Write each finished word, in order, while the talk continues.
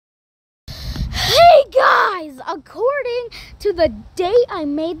guys, according to the date I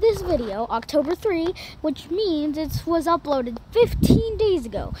made this video, October 3, which means it was uploaded 15 days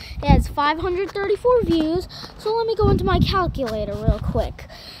ago. It has 534 views, so let me go into my calculator real quick.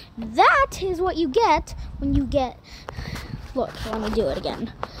 That is what you get when you get, look, let me do it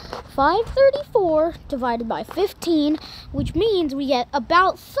again. 534 divided by 15, which means we get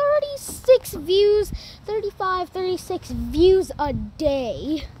about 36 views, 36 views a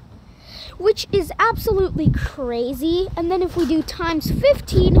day, which is absolutely crazy. And then if we do times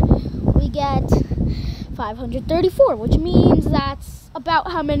 15, we get 534, which means that's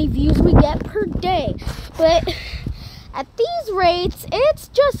about how many views we get per day. But at these rates, it's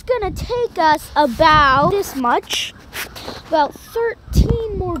just gonna take us about this much, about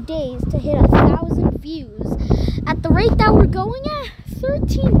 13 more days to hit 1,000 views. At the rate that we're going at,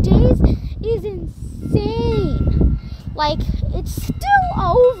 13 days is insane. Like, it's still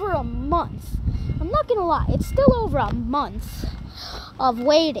over a month. I'm not gonna lie, it's still over a month of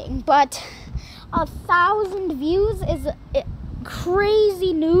waiting, but 1,000 views is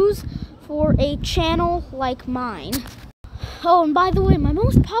crazy news for a channel like mine. Oh, and by the way, my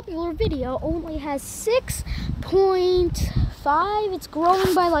most popular video only has 6.5. It's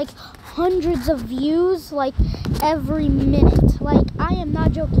growing by like hundreds of views like every minute. Like, I am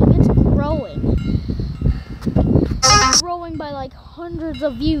not joking, it's growing. It's growing by like hundreds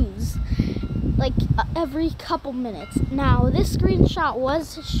of views like every couple minutes. Now, this screenshot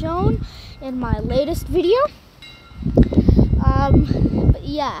was shown in my latest video. But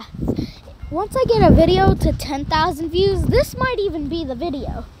yeah. Once I get a video to 10,000 views, this might even be the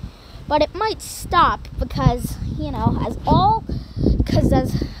video. But it might stop because, you know, as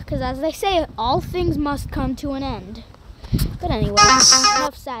they say, all things must come to an end. But anyway,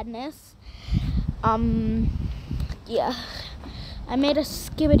 enough sadness. Yeah. I made a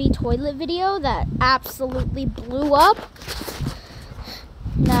Skibidi toilet video that absolutely blew up.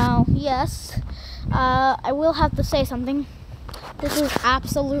 Now, yes, I will have to say something. This is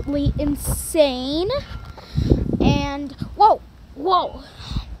absolutely insane. And, whoa,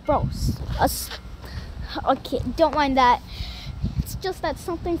 bro, okay, don't mind that. It's just that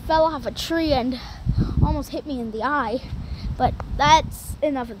something fell off a tree and almost hit me in the eye. But that's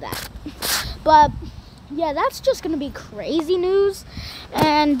enough of that. But, yeah, that's just gonna be crazy news.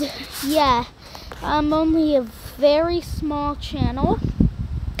 And, yeah, I'm only a very small channel.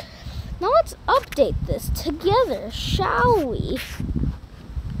 Now let's update this together, shall we?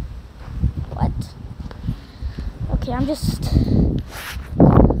 What? Okay,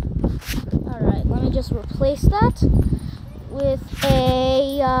 alright, let me just replace that with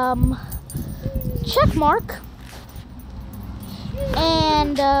a check mark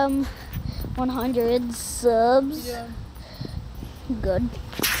and 100 subs. Yeah. Good.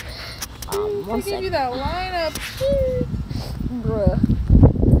 One give you that lineup. Bruh.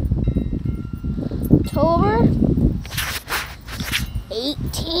 October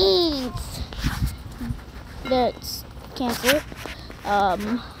 18th. That's cancel.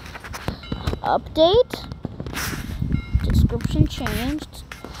 Update. Description changed.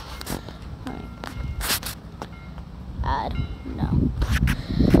 Alright. Add. No.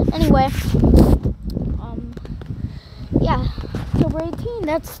 Anyway. Yeah. October 18th.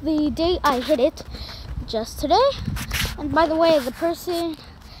 That's the date I hit it. Just today. And by the way, the person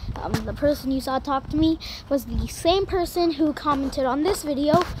you saw talk to me was the same person who commented on this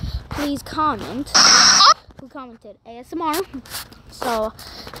video. Please comment. Who commented ASMR. So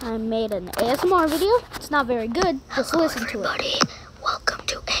I made an ASMR video. It's not very good. Just listen to it. Welcome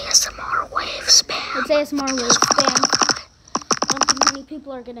to ASMR Wave Spam. It's ASMR Wave Spam. I don't think many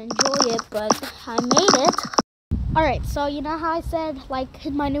people are gonna enjoy it, but I made it. Alright, so you know how I said, like,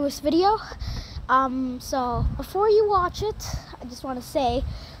 in my newest video? So before you watch it, I just want to say,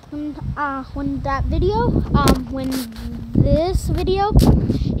 when this video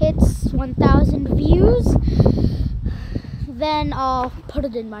hits 1,000 views, then I'll put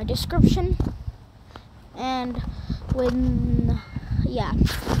it in my description. And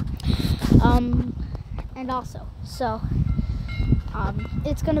and also, so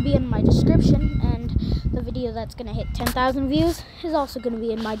it's gonna be in my description, and the video that's gonna hit 10,000 views is also gonna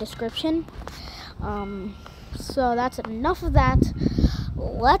be in my description. So that's enough of that.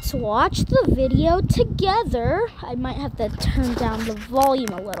 Let's watch the video together. I might have to turn down the volume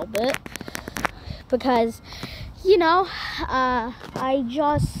a little bit because, you know, I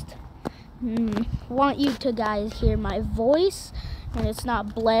just want you to guys hear my voice and it's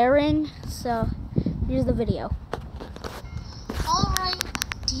not blaring. So here's the video. Alright, a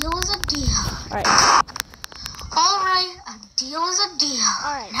deal is a deal. Alright. Alright, a deal is a deal.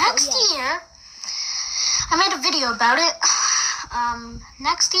 Alright. Next year, I made a video about it.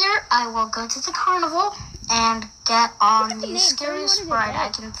 Next year I will go to the carnival and get on the scariest ride I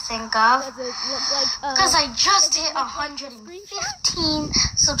can think of. Because I just hit 115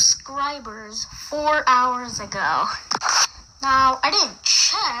 subscribers 4 hours ago. Now, I didn't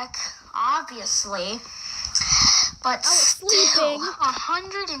check, obviously, but still,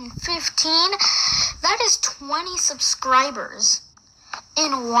 115, that is 20 subscribers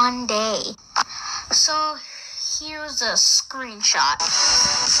in one day. So, here's a screenshot.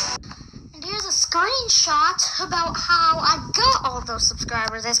 And here's a screenshot about how I got all those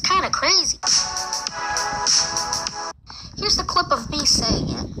subscribers. It's kind of crazy. Here's the clip of me saying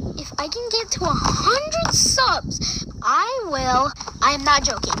it. If I can get to 100 subs, I will. I am not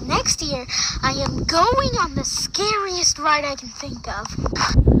joking. Next year, I am going on the scariest ride I can think of.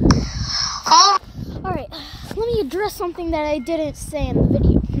 Alright, let me address something that I didn't say in the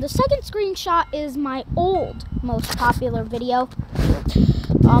video. The second screenshot is my old most popular video.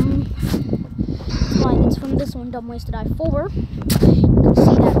 It's from this one, Dumb Ways to Die 4. You can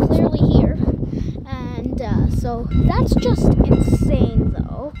see that clearly here. And so that's just insane,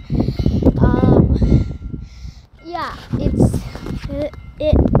 though. Yeah,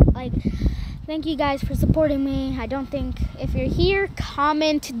 thank you guys for supporting me. I don't think, if you're here,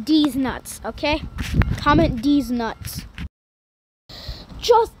 comment D's nuts, okay? Comment D's nuts.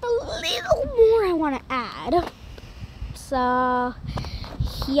 Just a little more I want to add. So,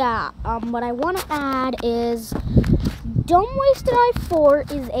 yeah, what I want to add is Dumb Ways to Die 4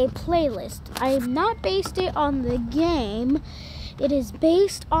 is a playlist. I have not based it on the game. It is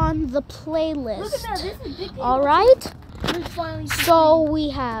based on the playlist. Look at that, this is big. All right? So we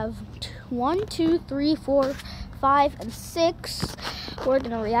have 1, 2, 3, 4, 5, and 6. We're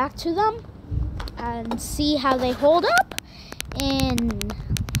going to react to them and see how they hold up. And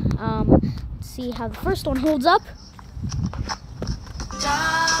see how the first one holds up.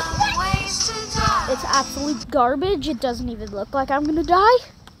 It's absolute garbage. It doesn't even look like I'm gonna die.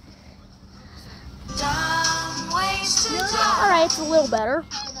 Alright, it's a little better.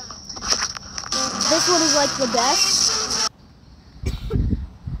 This one is like the best.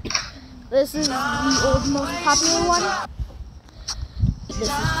 This is the old most popular one. This is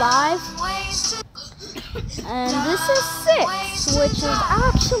 5. And this is 6, which is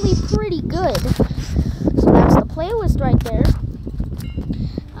actually pretty good. So that's the playlist right there.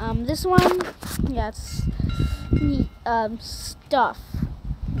 This one, yeah, it's stuff.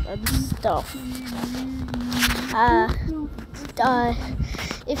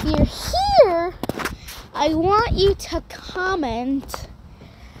 If you're here, I want you to comment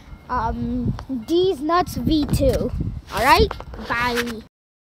D's Nuts V2. Alright? Bye.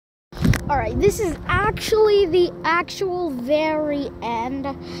 Alright, this is actually the actual very end.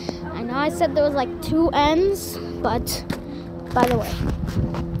 I know I said there was like 2 ends, but by the way,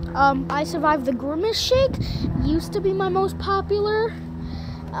 I Survived the Grimace Shake used to be my most popular.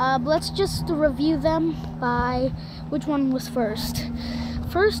 Let's just review them by which one was first.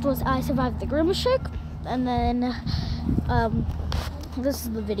 First was I Survived the Grimace Shake, and then this is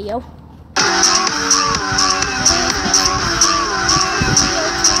the video.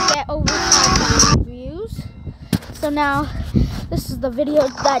 Get over 5,000 views. So now this is the video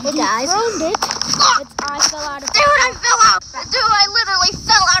that dethroned it. It's I fell out of the car. I fell out! Dude, I literally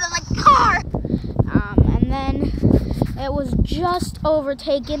fell out of the car! And then it was just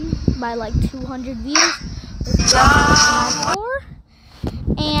overtaken by like 200 views.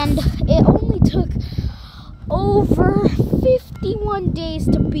 And it only took over 51 days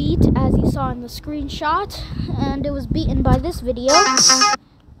to beat, as you saw in the screenshot. And it was beaten by this video.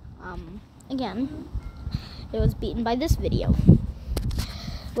 Again, it was beaten by this video.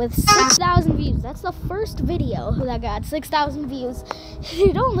 With 6,000 views. That's the first video that got 6,000 views.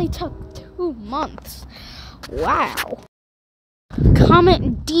 It only took 2 months. Wow.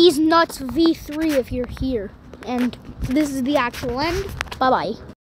 Comment D's Nuts V3 if you're here. And this is the actual end. Bye-bye.